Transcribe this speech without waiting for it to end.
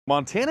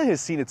Montana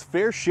has seen its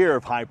fair share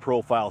of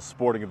high-profile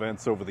sporting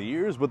events over the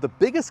years, but the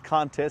biggest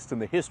contest in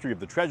the history of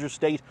the Treasure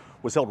State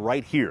was held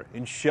right here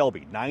in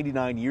Shelby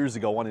 99 years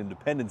ago on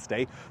Independence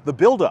Day. The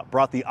build-up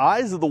brought the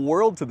eyes of the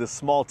world to this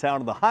small town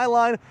in the High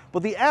Line,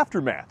 but the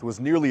aftermath was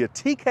nearly a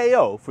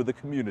TKO for the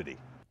community.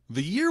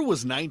 The year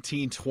was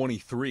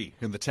 1923,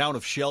 and the town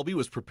of Shelby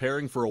was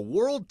preparing for a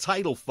world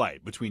title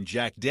fight between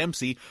Jack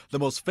Dempsey, the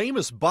most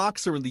famous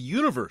boxer in the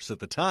universe at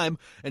the time,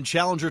 and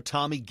challenger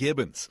Tommy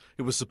Gibbons.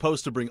 It was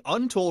supposed to bring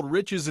untold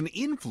riches and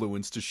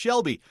influence to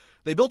Shelby.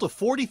 They built a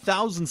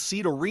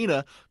 40,000-seat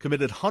arena,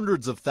 committed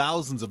hundreds of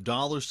thousands of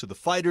dollars to the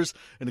fighters,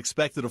 and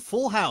expected a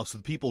full house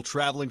with people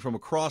traveling from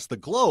across the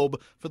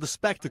globe for the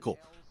spectacle.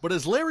 But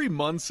as Larry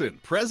Munson,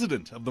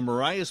 president of the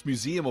Marias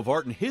Museum of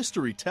Art and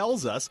History,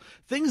 tells us,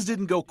 things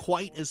didn't go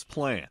quite as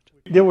planned.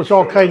 There was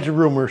all kinds of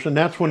rumors, and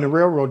that's when the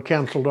railroad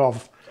canceled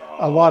off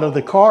a lot of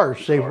the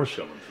cars. They were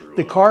going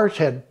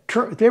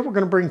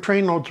to bring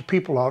trainloads of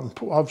people out,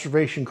 and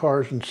observation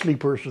cars and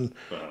sleepers, and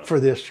for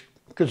this,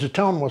 because the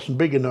town wasn't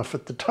big enough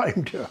at the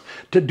time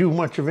to do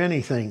much of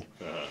anything.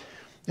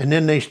 And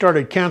then they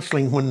started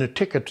canceling when the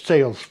ticket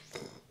sales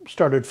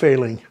started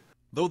failing.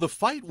 Though the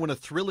fight went a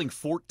thrilling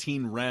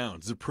 14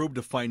 rounds, it proved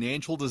a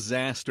financial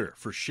disaster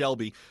for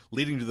Shelby,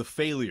 leading to the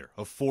failure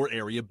of 4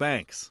 area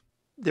banks.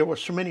 There were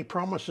so many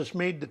promises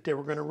made that they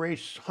were going to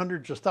raise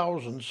hundreds of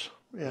thousands,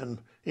 and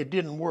it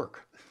didn't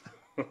work.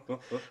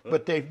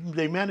 But they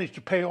managed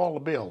to pay all the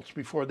bills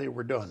before they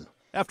were done.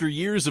 After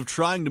years of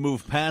trying to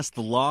move past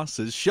the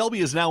losses, Shelby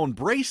has now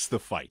embraced the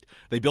fight.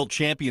 They built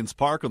Champions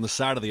Park on the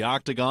side of the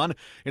octagon,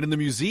 and in the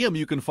museum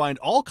you can find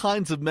all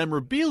kinds of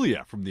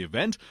memorabilia from the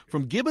event,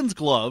 from Gibbons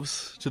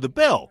gloves to the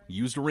bell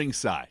used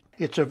ringside.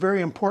 It's a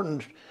very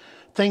important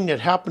thing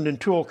that happened in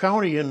Toole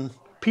County, and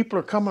people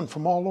are coming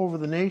from all over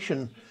the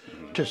nation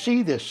to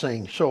see this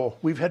thing. So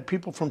we've had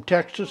people from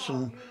Texas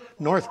and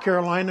North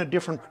Carolina,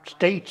 different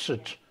states.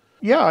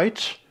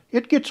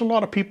 It gets a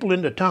lot of people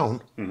into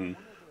town.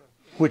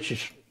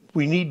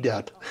 We need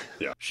that.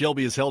 Yeah.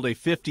 Shelby has held a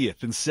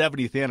 50th and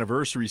 70th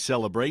anniversary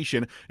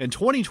celebration, and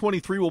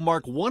 2023 will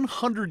mark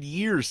 100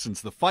 years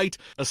since the fight.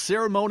 A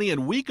ceremony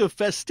and week of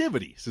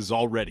festivities is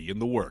already in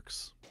the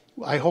works.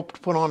 I hope to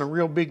put on a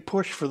real big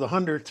push for the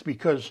 100th,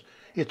 because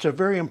it's a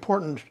very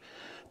important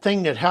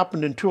thing that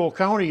happened in Toole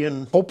County,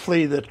 and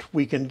hopefully that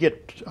we can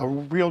get a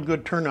real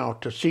good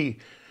turnout to see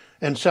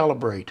and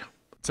celebrate.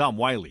 Tom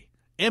Wiley,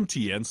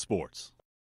 MTN Sports.